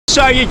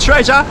Show you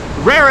treasure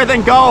rarer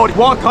than gold.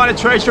 What kind of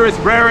treasure is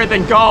rarer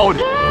than gold?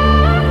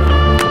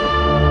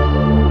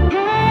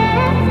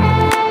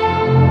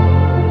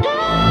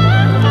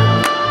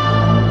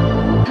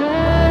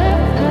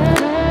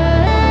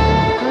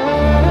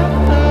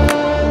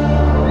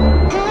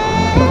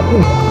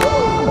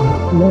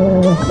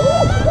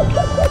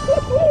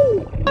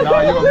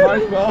 No, you are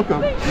most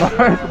welcome.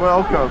 Most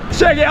welcome.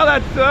 Check out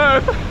that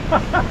surf.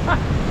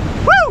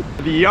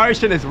 Woo! The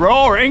ocean is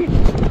roaring.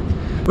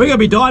 We're going to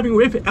be diving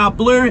with our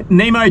blue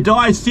Nemo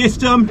dive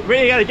system.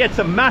 We're going to get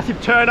some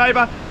massive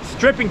turnover,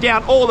 stripping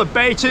down all the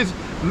beaches,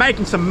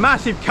 making some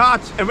massive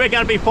cuts, and we're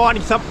going to be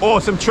finding some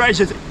awesome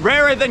treasures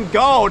rarer than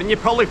gold. And you're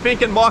probably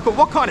thinking, Michael,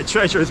 what kind of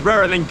treasure is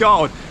rarer than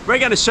gold? We're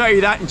going to show you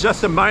that in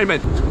just a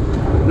moment.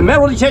 The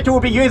metal detector we'll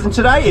be using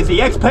today is the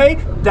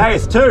XP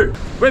Deus 2.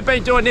 We've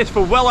been doing this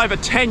for well over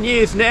 10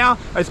 years now.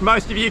 As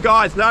most of you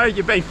guys know,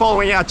 you've been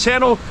following our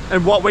channel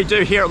and what we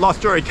do here at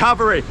Lost Jewelry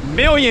Recovery.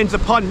 Millions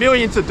upon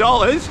millions of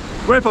dollars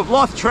worth of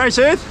lost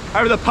treasures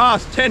over the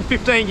past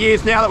 10-15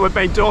 years now that we've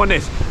been doing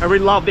this, and we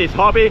love this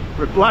hobby.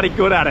 We're bloody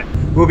good at it.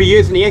 We'll be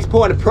using the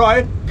X-Pointer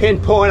Pro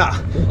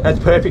pinpointer. That's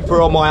perfect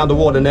for all my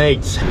underwater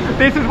needs.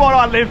 This is what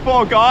I live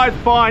for, guys.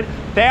 Find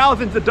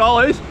thousands of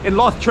dollars in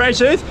lost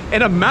treasures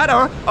in a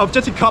matter of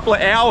just a couple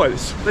of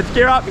hours. Let's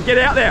gear up and get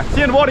out there. See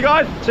you in the water,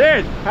 guys.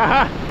 Cheers.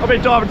 I've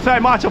been diving so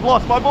much I've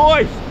lost my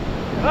voice.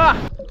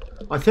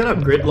 I set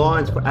up grid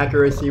lines for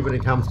accuracy when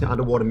it comes to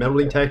underwater metal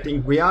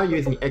detecting. We are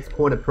using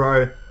X-Pointer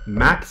Pro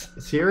Max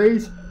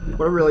series.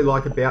 What I really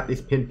like about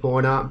this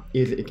pinpointer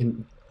is it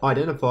can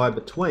identify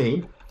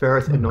between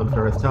ferrous and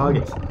non-ferrous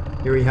targets.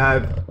 Here we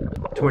have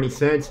 20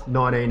 cents,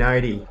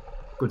 1980.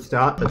 Good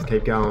start, let's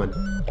keep going.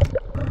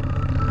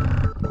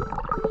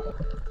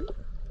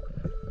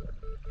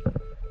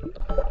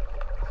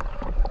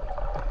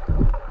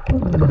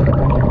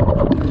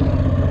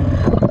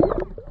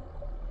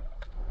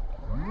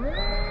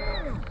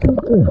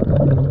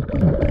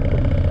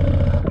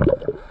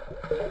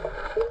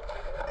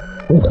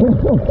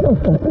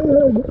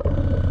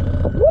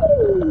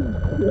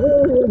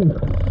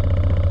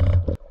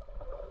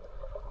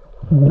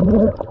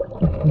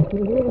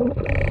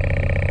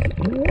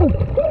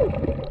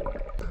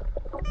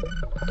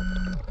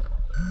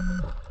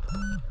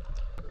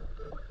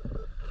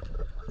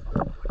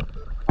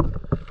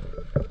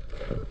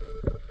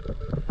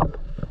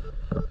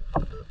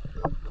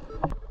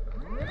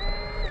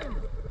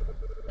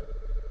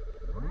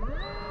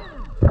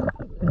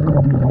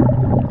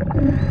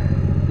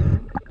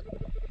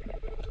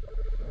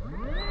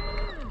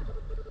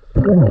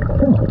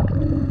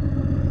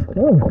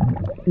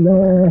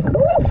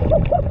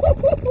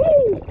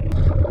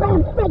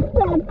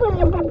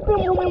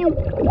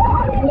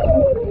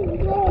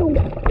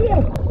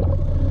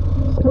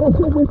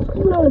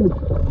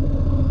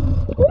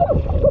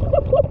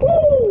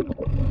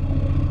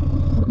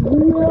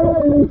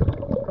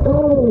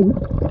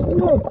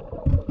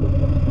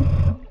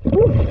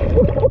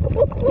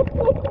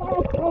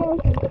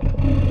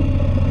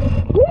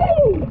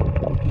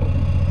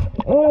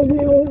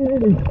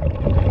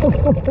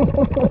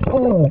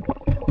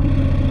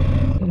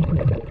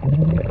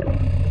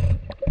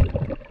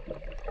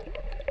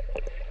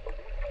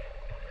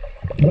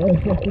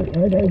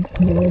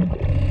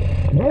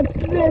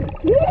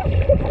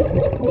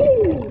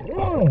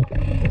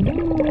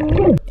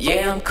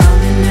 Yeah, I'm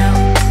coming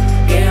out.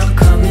 Yeah, I'm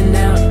coming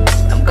out.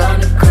 I'm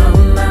gonna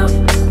come out.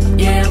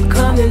 Yeah, I'm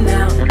coming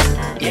out.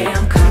 Yeah,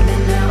 I'm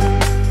coming out.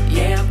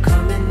 Yeah, I'm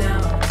coming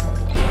out.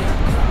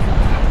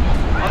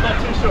 I'm not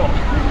too sure.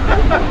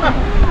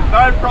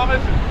 No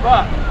promises,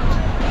 but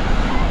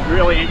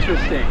really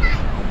interesting.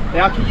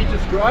 Now, can you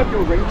describe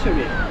your ring to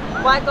me?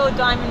 White gold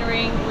diamond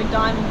ring with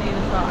diamonds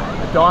either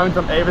side. Diamonds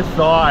on either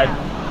side.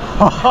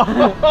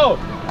 Yeah.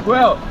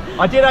 Well,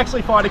 I did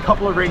actually find a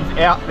couple of rings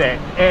out there,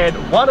 and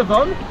one of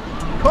them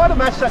kind of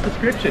matched that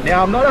description.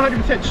 Now, I'm not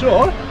 100%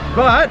 sure,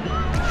 but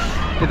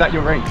is that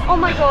your ring? Oh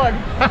my god.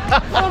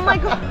 Oh my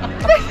god.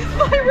 This is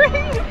my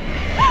ring.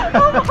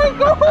 Oh my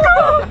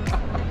god.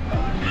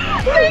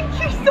 Thank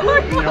you so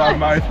much. You are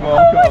most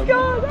welcome. Oh my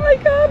god. I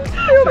can't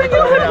feel it.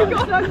 Oh my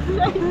god. I'm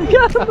shaking.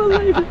 I can't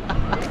believe it.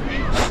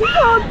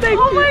 Oh, thank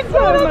you so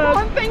much. I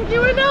can't thank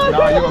you enough. No,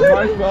 you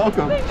are most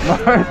welcome.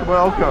 Most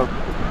welcome.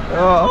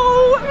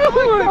 Oh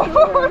my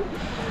god.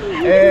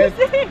 And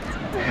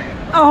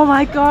oh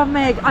my god,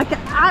 Meg.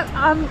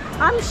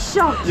 I'm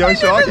shocked. you're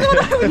shocked?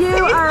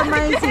 You are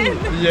amazing.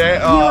 Yeah.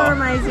 You are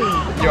amazing.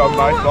 You're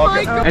most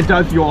welcome. And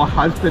does your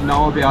husband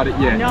know about it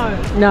yet?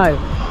 No.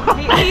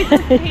 He's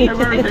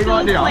where is he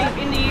right now? Asleep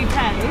in the UK.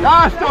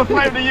 Ah, still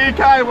asleep in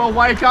the UK. Well,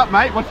 wake up,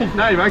 mate. What's his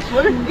name,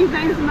 actually? His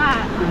name's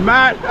Matt.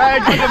 Matt. Hey,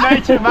 good to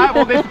meet you, Matt.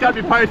 Well, this is going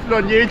to be posted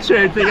on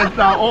YouTube, so you can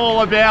know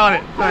all about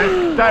it.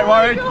 So don't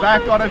worry, it's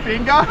back on a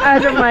finger.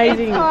 That's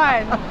amazing.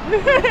 Fine.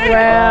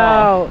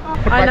 Wow.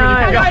 I know.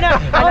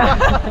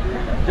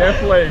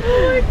 Definitely.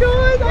 Oh my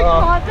god,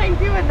 I can't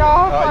thank you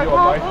enough. I You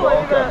are can't most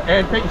believe welcome. it.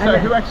 And so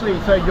who actually,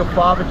 so your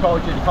father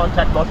told you to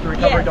contact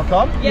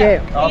monsterrecovery.com?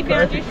 Yeah. Oh, He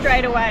found you perfect.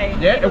 straight away.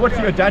 Yeah, and what's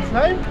your dad's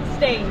name?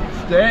 Steve.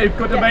 Steve,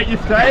 good to meet you,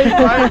 Steve.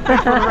 Mate,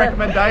 thanks for the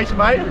recommendation,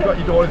 mate. We've got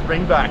your daughter's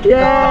ring back.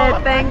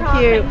 Yeah, thank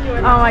you. thank you Oh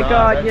enough. my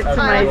god, it's that's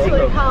I amazing.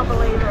 actually can't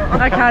believe it.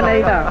 I can't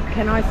either.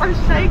 Can I? I'm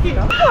shaking.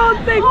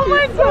 Oh, thank Oh you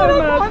my so god, I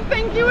much. can't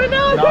thank you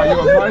enough. No, you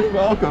are most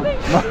welcome.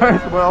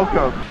 Most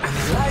welcome.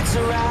 The lights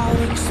are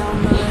out,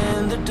 somewhere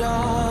in the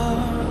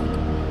dark.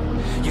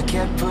 You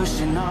kept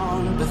pushing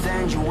on, but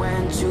then you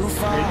went too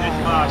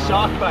far.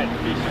 Shark bait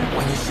fishing.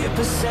 When your ship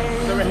is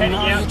sailing, So we're heading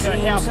all out your to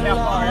dreams how far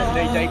are out?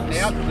 Knee lost. deep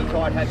now because the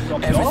tide has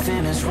dropped off.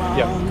 Everything is wrong,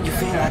 Yep. you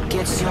feel like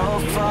it's your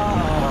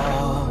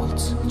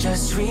fault.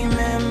 Just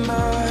remember,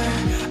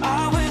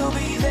 I will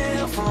be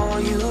there for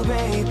you,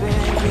 baby.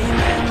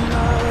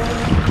 Remember,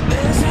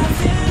 there's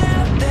nothing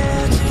out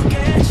there to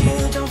get you,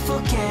 don't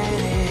forget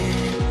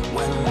it.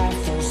 When life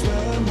feels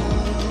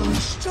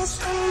lemons,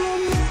 just call on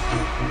me.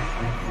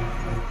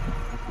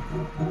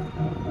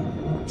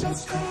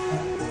 Just call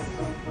on me.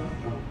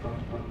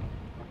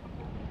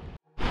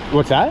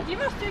 What's that? You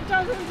must do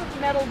dozens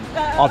of metal.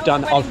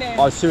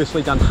 I've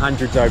seriously done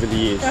hundreds over the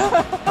years.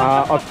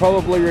 I've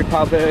probably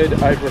recovered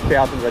over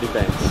 1,000 ready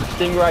bands.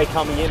 Stingray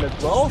coming in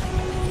as well.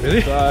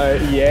 Really? So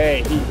yeah,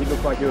 he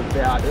looked like he was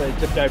about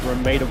just over a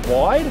metre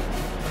wide.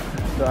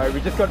 So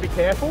we just got to be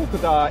careful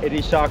because it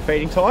is shark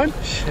feeding time.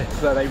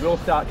 So they will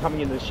start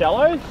coming in the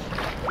shallows.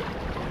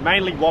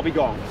 Mainly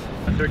wobbegongs.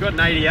 So we've got an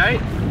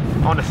 88.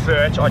 On a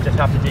search, I just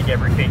have to dig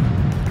everything.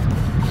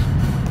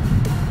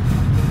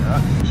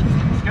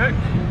 Let's go.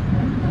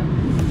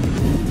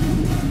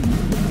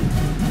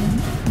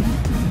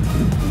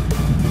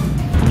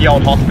 The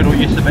old hospital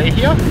used to be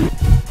here.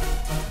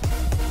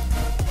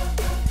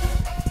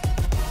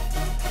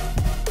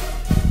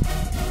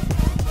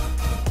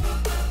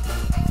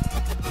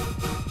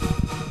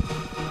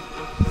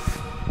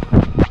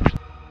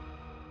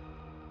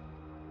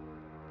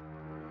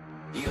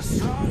 You're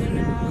stronger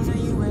now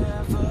than you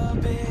ever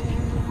been.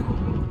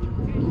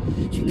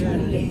 You gotta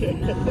leave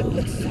now,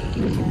 it's time to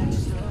catch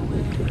the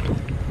wind.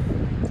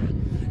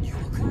 You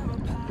will climb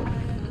up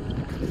high.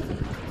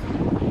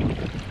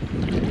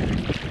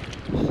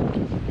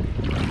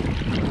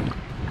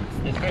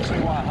 Especially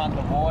when I hunt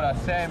the water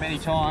so many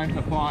times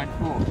I find,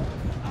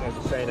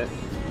 never seen it.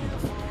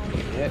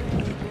 Yep.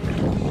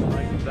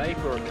 Like a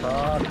vape or a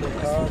card or a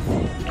card.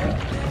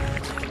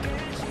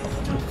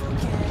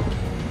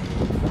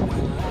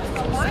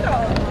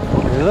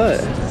 Really?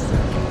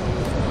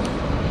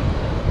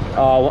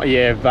 Oh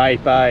yeah,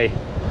 vape, eh?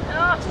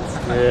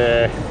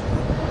 Yeah.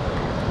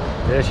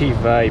 Dirty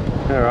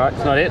vape. Alright,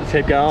 it's not it, let's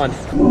keep going.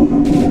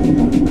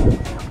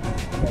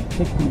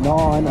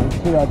 69 on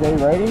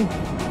CID rating.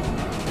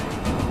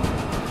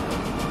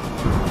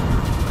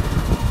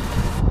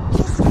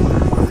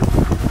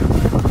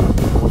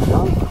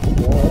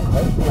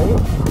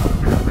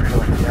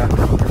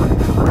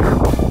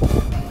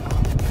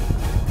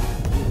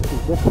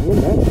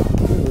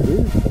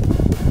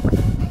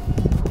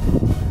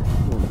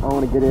 I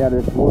want to get out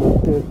of this water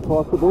as soon as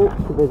possible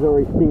because there's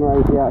already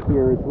stingrays out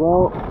here as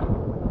well.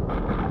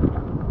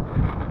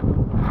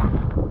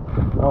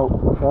 Oh.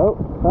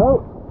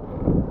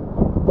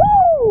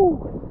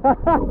 Woo!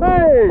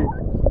 Hey!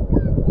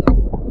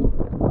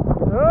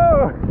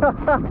 Oh!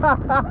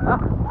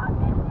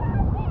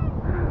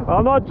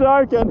 I'm not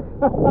joking.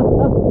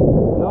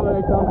 Not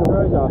many times a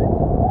treasure.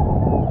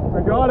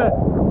 We got it.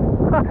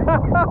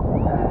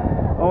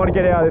 I want to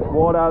get out of this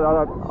water.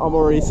 I'm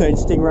already seeing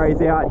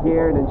stingrays out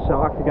here and then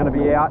sharks are going to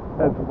be out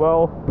as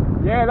well.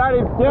 Yeah, that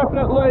is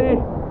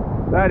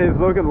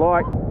looking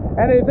like.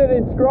 And is it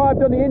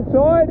inscribed on the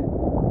inside?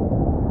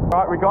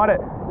 Right, we got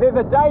it. There's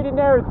a date in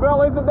there as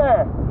well, isn't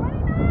there?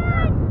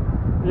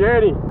 29!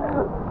 Beauty.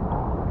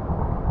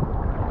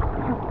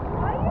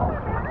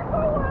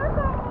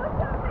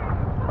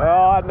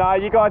 Oh no,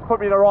 you guys put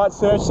me in the right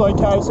search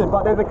location,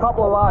 but there's a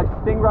couple of large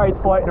stingrays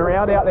floating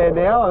around out there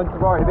now, and it's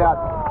worried about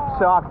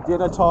shark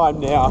dinner time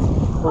now.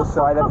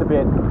 Also, that's a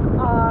bit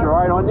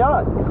drying on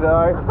you, so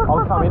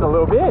I'll come in a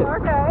little bit.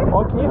 Okay.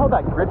 Oh, can you hold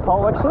that grid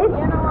pole actually?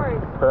 Yeah, no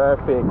worries.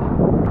 Perfect.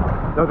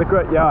 There was a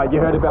great, yeah, you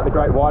heard about the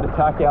great white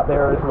attack out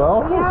there as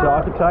well? Yeah.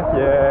 Shark attack,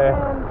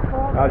 yeah.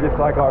 I just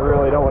like, I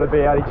really don't want to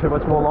be out here too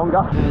much more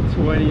longer.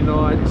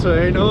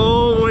 2019,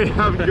 oh, we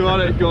have got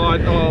it,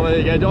 guys. Oh, there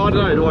you go. I don't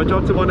know, do I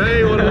drop to my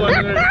knee? What do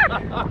I do?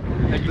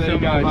 Thank you There so you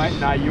go, much. mate.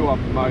 No, you are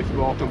most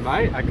welcome,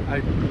 mate. I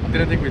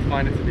didn't think we'd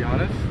find it, to be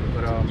honest.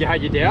 But You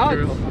had your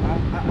doubts?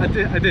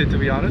 I did, to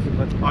be honest.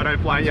 But I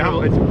don't blame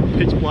you. It's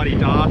pitch bloody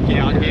dark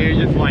out here.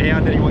 Just like,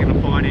 how's anyone going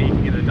to find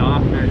anything in the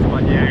darkness?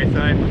 But yeah,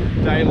 so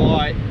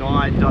daylight,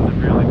 night doesn't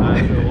really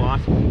matter to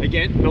us.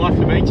 Again, nice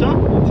to meet you.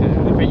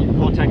 If you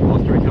contact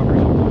Monster Recovery.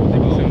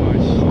 thank you so much.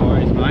 No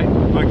worries, mate.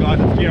 Alright guys,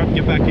 let's gear up and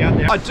get back out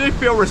there. I do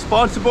feel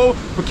responsible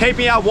for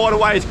keeping our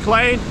waterways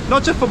clean,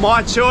 not just for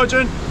my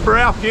children, for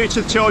our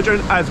future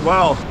children as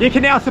well. You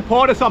can now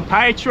support us on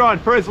Patreon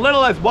for as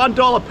little as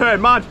 $1 per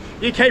month.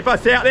 You keep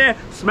us out there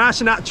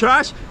smashing that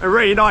trash and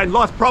reuniting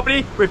lost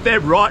property with their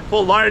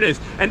rightful owners.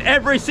 And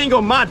every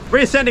single month,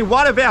 we're sending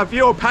one of our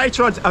viewer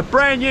patrons a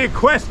brand new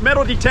Quest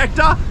metal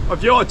detector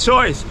of your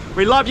choice.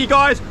 We love you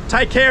guys.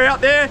 Take care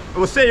out there, and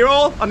we'll see you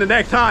all on the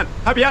next hunt.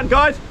 Happy hunting,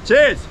 guys.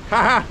 Cheers.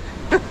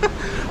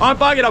 I'm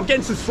bugging. I'm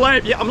getting some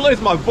sleep. Yeah, I'm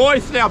losing my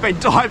voice now. I've been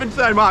diving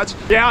so much.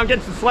 Yeah, I'm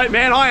getting some sleep,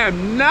 man. I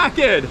am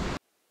knackered.